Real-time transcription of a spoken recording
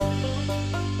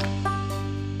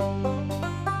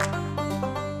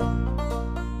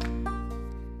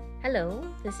Hello,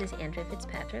 this is Andrea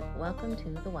Fitzpatrick. Welcome to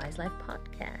the Wise Life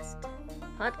Podcast.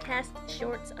 Podcast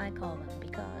shorts, I call them,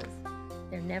 because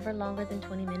they're never longer than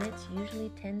 20 minutes,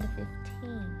 usually 10 to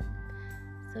 15.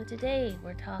 So today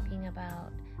we're talking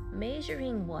about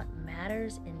measuring what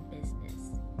matters in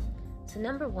business. So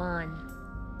number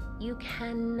one, you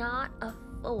cannot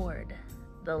afford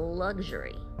the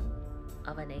luxury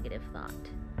of a negative thought.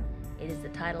 It is the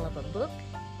title of a book,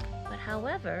 but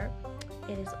however,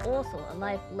 it is also a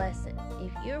life lesson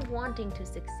if you're wanting to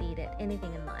succeed at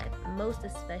anything in life, most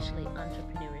especially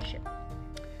entrepreneurship.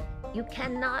 You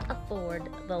cannot afford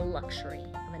the luxury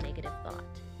of a negative thought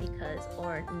because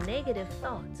our negative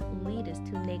thoughts lead us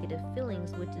to negative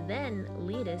feelings, which then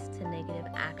lead us to negative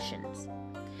actions.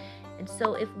 And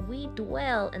so if we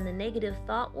dwell in the negative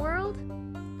thought world,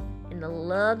 in the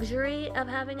luxury of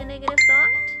having a negative thought,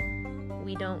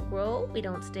 we don't grow, we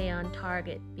don't stay on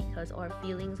target because our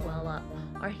feelings well up,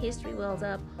 our history wells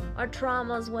up, our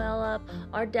traumas well up,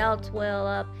 our doubts well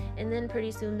up, and then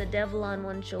pretty soon the devil on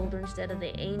one shoulder instead of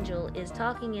the angel is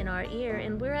talking in our ear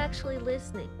and we're actually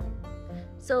listening.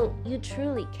 So you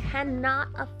truly cannot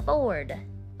afford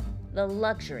the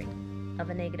luxury of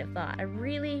a negative thought. I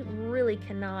really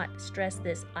cannot stress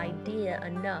this idea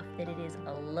enough that it is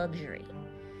a luxury.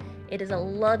 It is a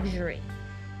luxury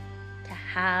to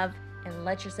have and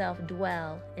let yourself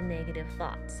dwell in negative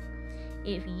thoughts.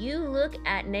 If you look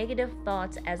at negative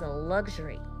thoughts as a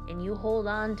luxury and you hold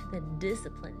on to the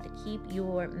discipline to keep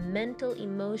your mental,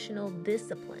 emotional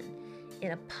discipline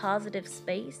in a positive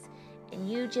space, and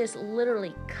you just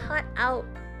literally cut out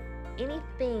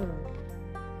anything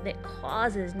that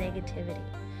causes negativity,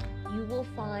 you will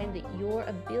find that your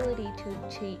ability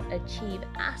to achieve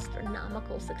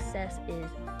astronomical success is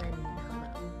phenomenal.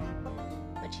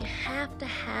 But you have to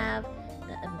have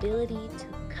the ability to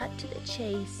cut to the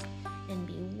chase and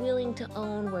be willing to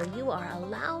own where you are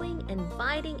allowing,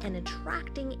 inviting, and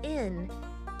attracting in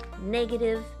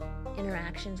negative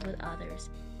interactions with others,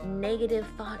 negative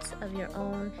thoughts of your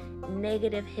own,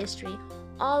 negative history,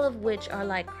 all of which are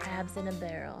like crabs in a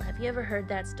barrel. Have you ever heard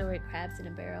that story, crabs in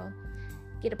a barrel?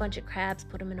 Get a bunch of crabs,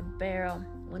 put them in a barrel.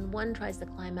 When one tries to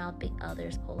climb out, the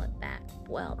others pull it back.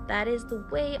 Well, that is the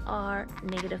way our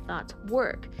negative thoughts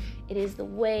work. It is the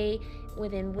way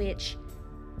within which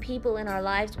people in our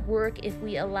lives work if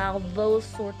we allow those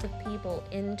sorts of people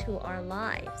into our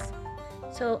lives.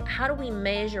 So how do we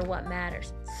measure what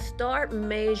matters? Start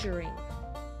measuring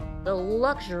the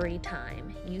luxury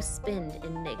time you spend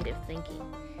in negative thinking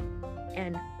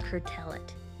and curtail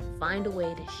it. Find a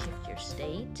way to shift your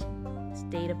state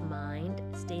of mind,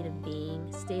 state of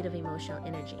being, state of emotional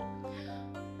energy.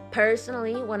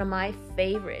 Personally, one of my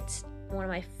favorite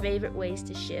ways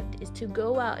to shift is to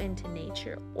go out into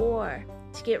nature or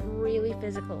to get really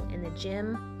physical in the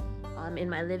gym, in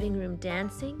my living room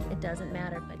dancing. It doesn't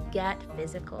matter, but get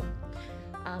physical.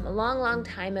 A long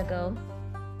time ago,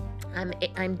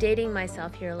 I'm dating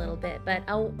myself here a little bit, but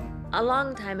a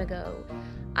long time ago,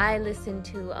 I listened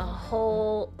to a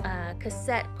whole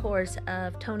cassette course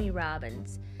of Anthony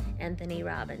Robbins.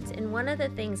 And one of the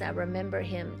things I remember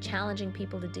him challenging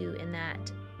people to do in that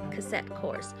cassette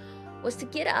course was to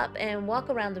get up and walk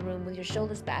around the room with your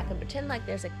shoulders back and pretend like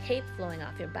there's a cape flowing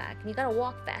off your back. And you got to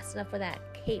walk fast enough for that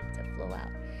cape to flow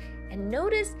out. And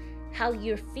notice how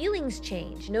your feelings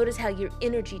change. Notice how your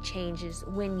energy changes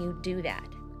when you do that.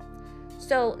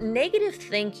 So negative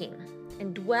thinking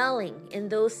and dwelling in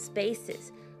those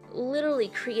spaces literally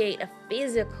create a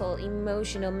physical,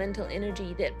 emotional, mental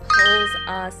energy that pulls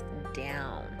us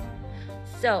down.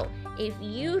 So if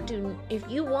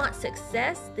you want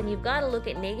success, then you've got to look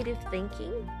at negative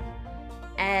thinking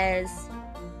as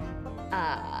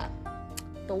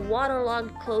the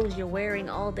waterlogged clothes you're wearing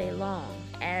all day long,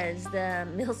 as the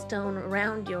millstone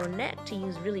around your neck, to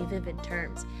use really vivid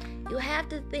terms. You have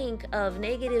to think of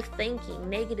negative thinking,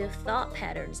 negative thought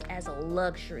patterns as a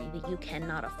luxury that you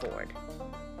cannot afford.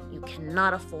 You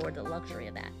cannot afford the luxury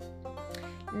of that.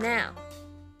 Now,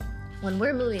 when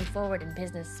we're moving forward in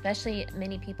business, especially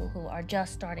many people who are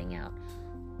just starting out,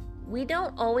 we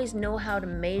don't always know how to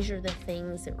measure the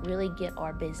things that really get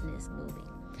our business moving.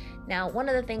 Now, one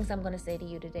of the things I'm going to say to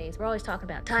you today is we're always talking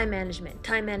about time management,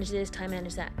 time manage this, time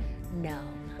manage that. No.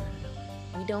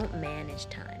 We don't manage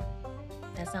time.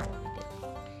 That's not what we do.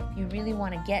 If you really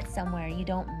want to get somewhere, you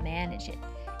don't manage it.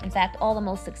 In fact, all the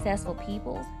most successful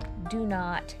people do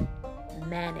not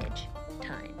manage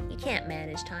time. You can't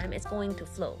manage time. It's going to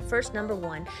flow. First, number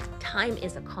one, time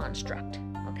is a construct,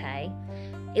 okay?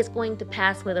 It's going to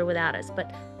pass with or without us,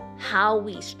 but how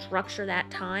we structure that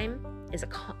time is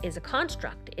a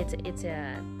construct.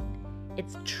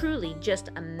 It's truly just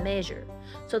a measure.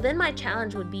 So then my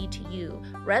challenge would be to you,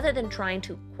 rather than trying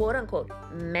to quote unquote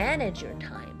manage your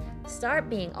time, start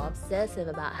being obsessive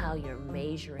about how you're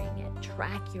measuring it.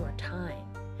 Track your time.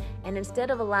 And instead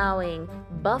of allowing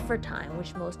buffer time,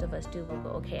 which most of us do, we'll go,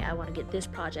 okay, I want to get this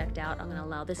project out. I'm going to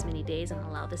allow this many days. I'm going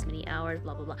to allow this many hours,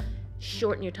 blah, blah, blah.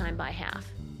 Shorten your time by half.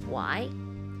 Why?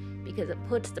 Because it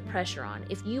puts the pressure on.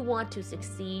 If you want to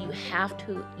succeed, you have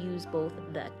to use both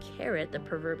the carrot, the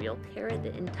proverbial carrot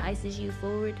that entices you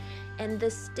forward, and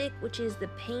the stick, which is the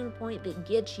pain point that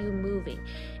gets you moving.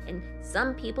 And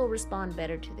some people respond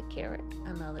better to the carrot,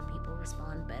 and other people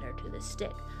respond better to the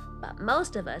stick. But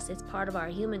most of us, it's part of our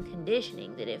human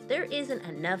conditioning that if there isn't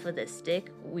enough of the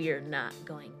stick, we're not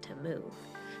going to move.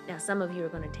 Now, some of you are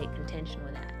going to take contention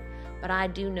with that. But I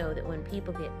do know that when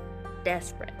people get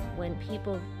desperate, when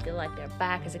people feel like their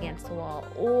back is against the wall,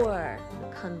 or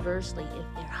conversely, if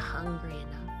they're hungry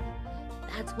enough,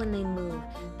 that's when they move.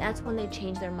 That's when they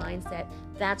change their mindset.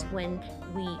 That's when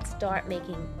we start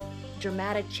making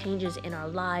dramatic changes in our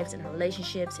lives, in our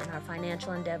relationships, in our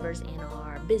financial endeavors, in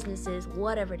our businesses,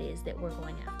 whatever it is that we're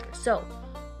going after. So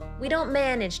we don't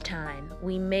manage time,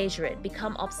 we measure it.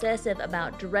 Become obsessive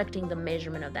about directing the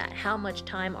measurement of that. How much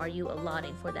time are you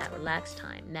allotting for that relaxed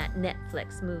time, that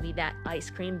Netflix movie, that ice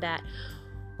cream, that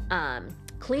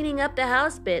cleaning up the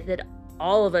house bit that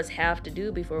all of us have to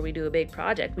do before we do a big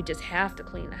project. We just have to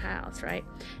clean the house, right?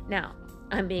 Now,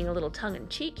 I'm being a little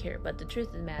tongue-in-cheek here, but the truth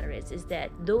of the matter is that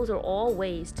those are all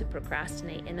ways to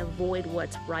procrastinate and avoid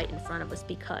what's right in front of us,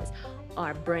 because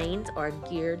our brains are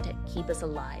geared to keep us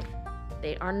alive.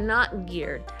 They are not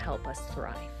geared to help us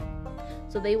thrive.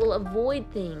 So they will avoid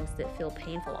things that feel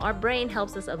painful. Our brain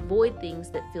helps us avoid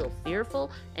things that feel fearful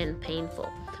and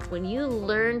painful. When you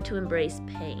learn to embrace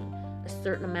pain, a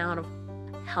certain amount of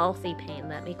healthy pain,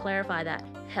 let me clarify that,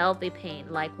 healthy pain,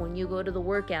 like when you go to the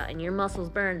workout and your muscles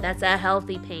burn, that's a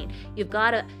healthy pain. You've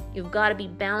got to be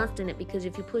balanced in it, because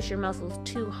if you push your muscles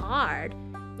too hard,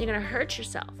 you're going to hurt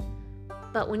yourself.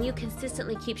 But when you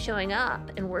consistently keep showing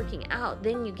up and working out,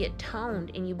 then you get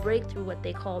toned and you break through what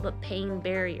they call the pain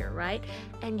barrier, right?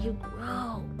 And you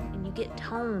grow and you get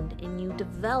toned and you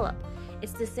develop.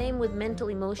 It's the same with mental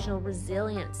emotional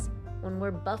resilience. When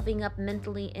we're buffing up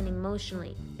mentally and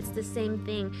emotionally, it's the same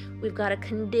thing. We've got to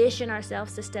condition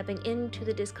ourselves to stepping into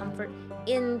the discomfort,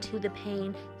 into the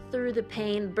pain, through the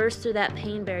pain, burst through that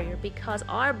pain barrier, because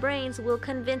our brains will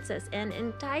convince us and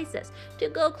entice us to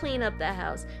go clean up the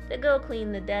house, to go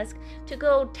clean the desk, to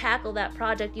go tackle that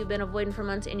project you've been avoiding for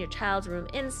months in your child's room,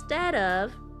 instead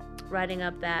of writing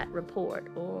up that report,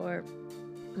 or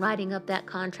writing up that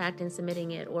contract and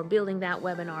submitting it, or building that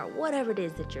webinar, whatever it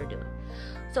is that you're doing.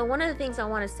 So one of the things I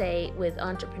want to say with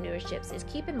entrepreneurships is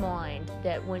keep in mind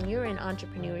that when you're in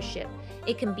entrepreneurship,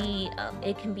 it can be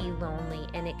lonely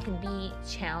and it can be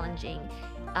challenging.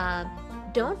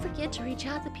 Don't forget to reach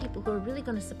out to people who are really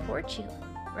going to support you,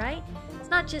 right? It's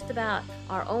not just about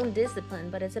our own discipline,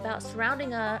 but it's about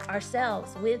surrounding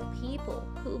ourselves with people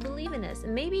who believe in us.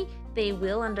 And maybe they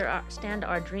will understand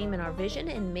our dream and our vision,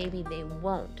 and maybe they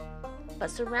won't. But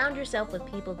surround yourself with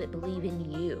people that believe in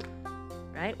you.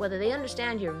 Right? Whether they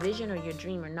understand your vision or your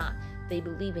dream or not, they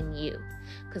believe in you.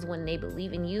 Because when they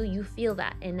believe in you, you feel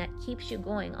that, and that keeps you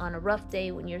going on a rough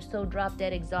day when you're so drop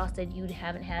dead exhausted, you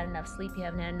haven't had enough sleep, you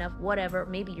haven't had enough whatever,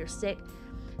 maybe you're sick.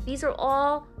 These are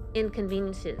all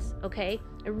inconveniences, okay?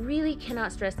 I really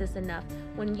cannot stress this enough.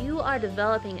 When you are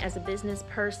developing as a business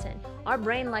person, our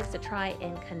brain likes to try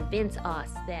and convince us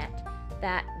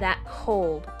that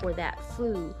cold, or that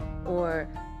flu, or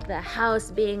the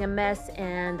house being a mess,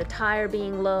 and the tire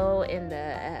being low, and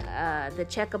the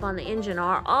checkup on the engine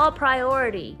are all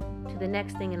priority to the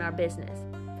next thing in our business.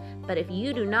 But if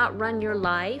you do not run your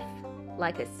life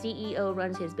like a CEO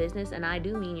runs his business, and I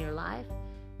do mean your life,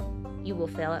 you will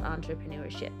fail at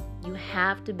entrepreneurship. You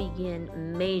have to begin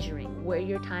measuring where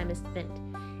your time is spent.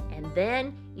 And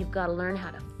then you've got to learn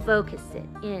how to focus it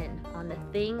in on the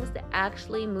things that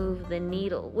actually move the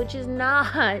needle, which is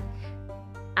not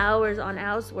hours on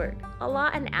housework.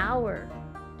 An hour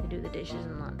to do the dishes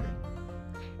and laundry.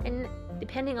 And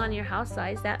depending on your house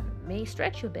size, that may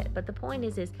stretch you a bit. But the point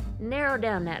is narrow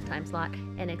down that time slot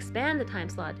and expand the time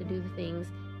slot to do the things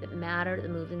that matter, that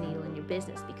move the needle in your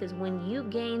business. Because when you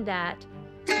gain that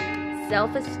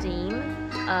self-esteem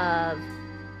of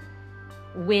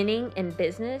winning in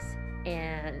business,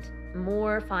 and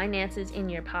more finances in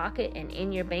your pocket and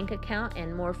in your bank account,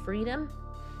 and more freedom,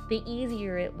 the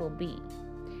easier it will be.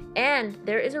 And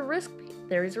there is a risk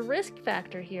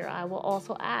factor here, I will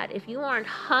also add. If you aren't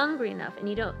hungry enough,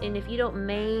 and if you don't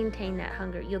maintain that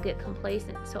hunger, you'll get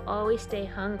complacent. So always stay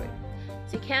hungry.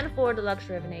 So you can't afford the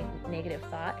luxury of a negative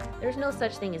thought. There's no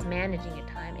such thing as managing your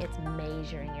time. It's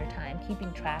measuring your time,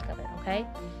 keeping track of it, okay?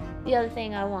 The other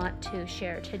thing I want to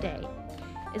share today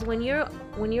is when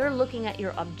you're looking at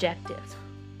your objectives,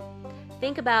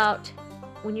 think about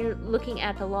when you're looking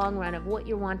at the long run of what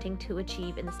you're wanting to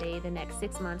achieve in, say, the next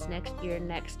 6 months, next year,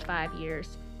 next 5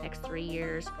 years, next 3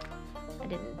 years. I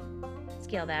didn't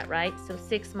scale that right. So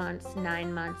 6 months,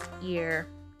 9 months, year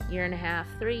and a half,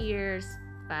 3 years,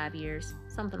 5 years,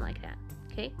 something like that.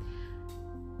 Okay?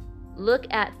 Look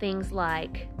at things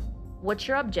like, what's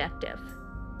your objective?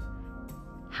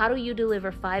 How do you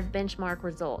deliver 5 benchmark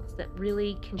results that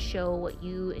really can show what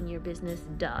you and your business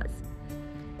does?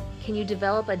 Can you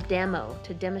develop a demo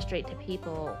to demonstrate to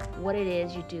people what it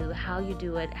is you do, how you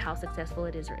do it, how successful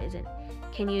it is or isn't?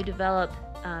 Can you develop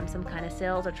some kind of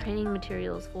sales or training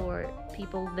materials for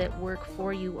people that work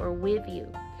for you or with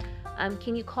you?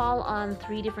 Can you call on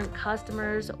 3 different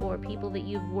customers or people that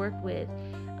you've worked with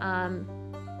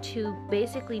to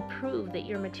basically prove that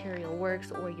your material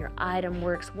works or your item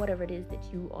works, whatever it is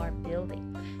that you are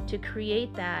building, to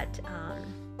create that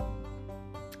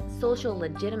social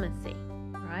legitimacy,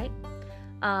 right?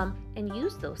 And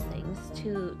use those things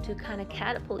to kind of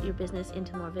catapult your business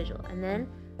into more visual. And then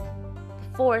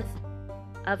the fourth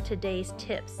of today's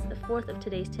tips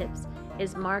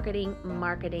is marketing,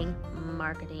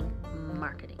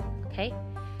 okay?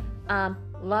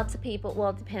 Lots of people, well,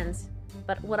 it depends,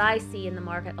 but what I see in the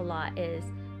market a lot is,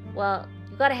 well,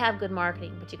 you got to have good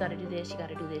marketing, but you got to do this, you got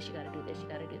to do this, you got to do this, you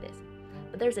got to do this.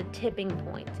 But there's a tipping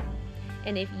point.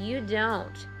 And if you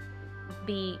don't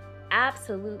be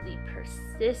absolutely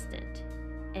persistent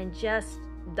and just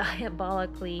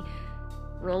diabolically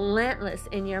relentless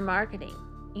in your marketing,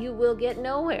 you will get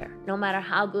nowhere, no matter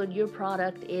how good your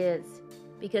product is.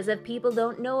 Because if people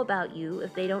don't know about you,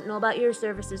 if they don't know about your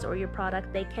services or your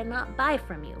product, they cannot buy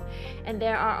from you. And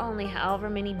there are only however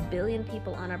many billion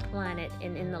people on our planet,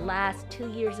 and in the last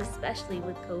 2 years, especially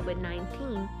with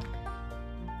COVID-19,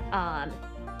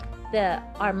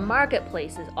 our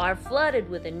marketplaces are flooded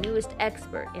with the newest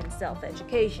expert in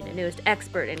self-education, the newest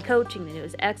expert in coaching, the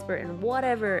newest expert in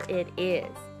whatever it is.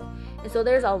 And so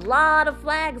there's a lot of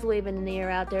flags waving in the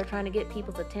air out there trying to get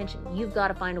people's attention. You've got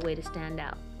to find a way to stand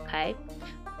out, okay?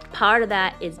 Part of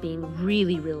that is being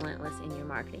really relentless in your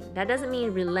marketing. That doesn't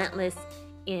mean relentless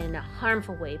in a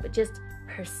harmful way, but just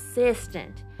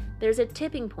persistent. There's a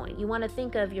tipping point. You want to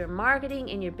think of your marketing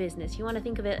and your business. You want to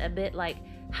think of it a bit like,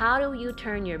 how do you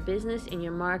turn your business and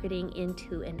your marketing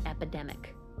into an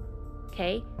epidemic?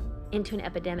 Okay? Into an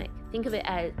epidemic. Think of it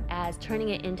as turning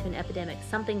it into an epidemic,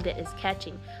 something that is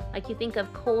catching. Like you think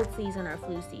of cold season or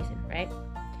flu season, right?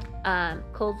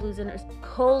 Cold season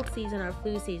or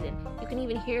flu season. You can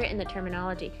even hear it in the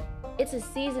terminology. It's a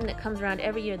season that comes around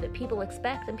every year that people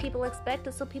expect, and people expect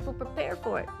it, so people prepare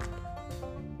for it.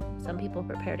 Some people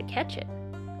prepare to catch it.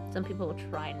 Some people will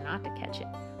try not to catch it.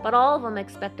 But all of them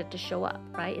expect it to show up,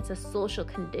 right? It's a social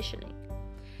conditioning.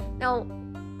 Now,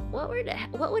 what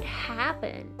would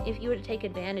happen if you were to take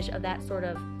advantage of that sort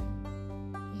of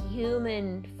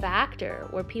human factor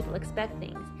where people expect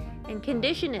things and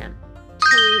condition them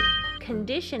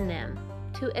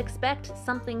to expect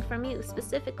something from you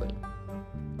specifically,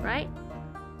 right?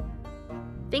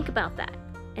 Think about that,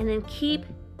 and then keep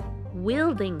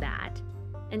wielding that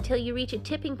until you reach a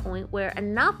tipping point where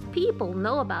enough people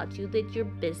know about you that your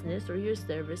business or your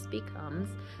service becomes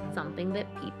something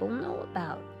that people know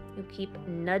about. You keep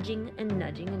nudging and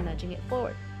nudging and nudging it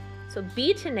forward. So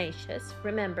be tenacious.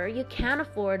 Remember, you can't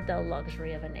afford the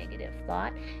luxury of a negative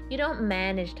thought. You don't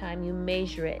manage time, you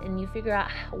measure it, and you figure out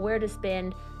where to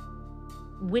spend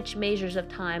which measures of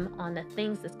time on the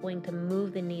things that's going to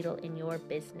move the needle in your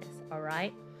business, all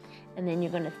right? And then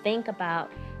you're going to think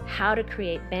about how to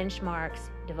create benchmarks,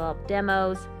 develop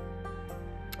demos,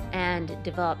 and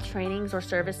develop trainings or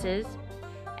services,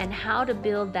 and how to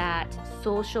build that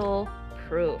social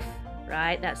proof,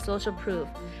 right? That social proof.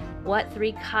 What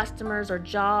 3 customers or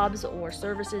jobs or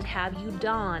services have you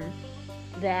done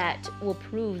that will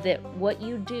prove that what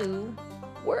you do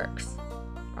works,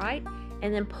 right?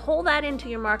 And then pull that into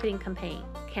your marketing campaign,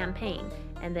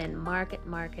 and then market.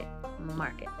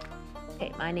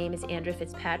 Okay, my name is Andrea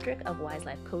Fitzpatrick of Wise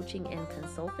Life Coaching and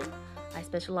Consulting. I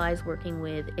specialize working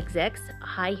with execs,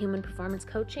 high human performance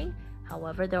coaching.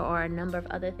 However, there are a number of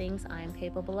other things I am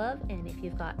capable of, and if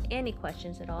you've got any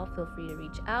questions at all, feel free to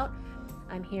reach out.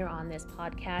 I'm here on this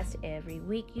podcast every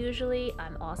week usually. I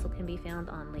also can be found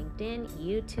on LinkedIn,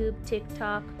 YouTube,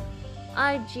 TikTok,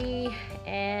 IG,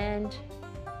 and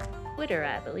Twitter,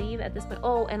 I believe, at this point.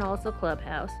 Oh, and also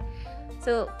Clubhouse.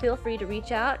 So feel free to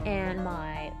reach out, and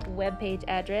my webpage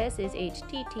address is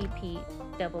http://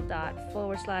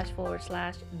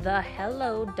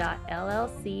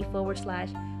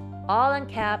 www.thehello.llc/all in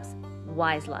caps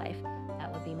Wise Life.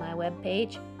 That would be my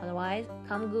webpage. Otherwise,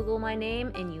 come Google my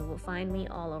name and you will find me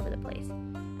all over the place.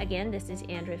 Again, this is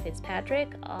Andrea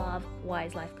Fitzpatrick of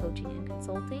Wise Life Coaching and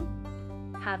Consulting.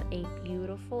 Have a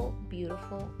beautiful,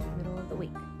 beautiful middle of the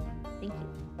week. Thank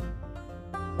you.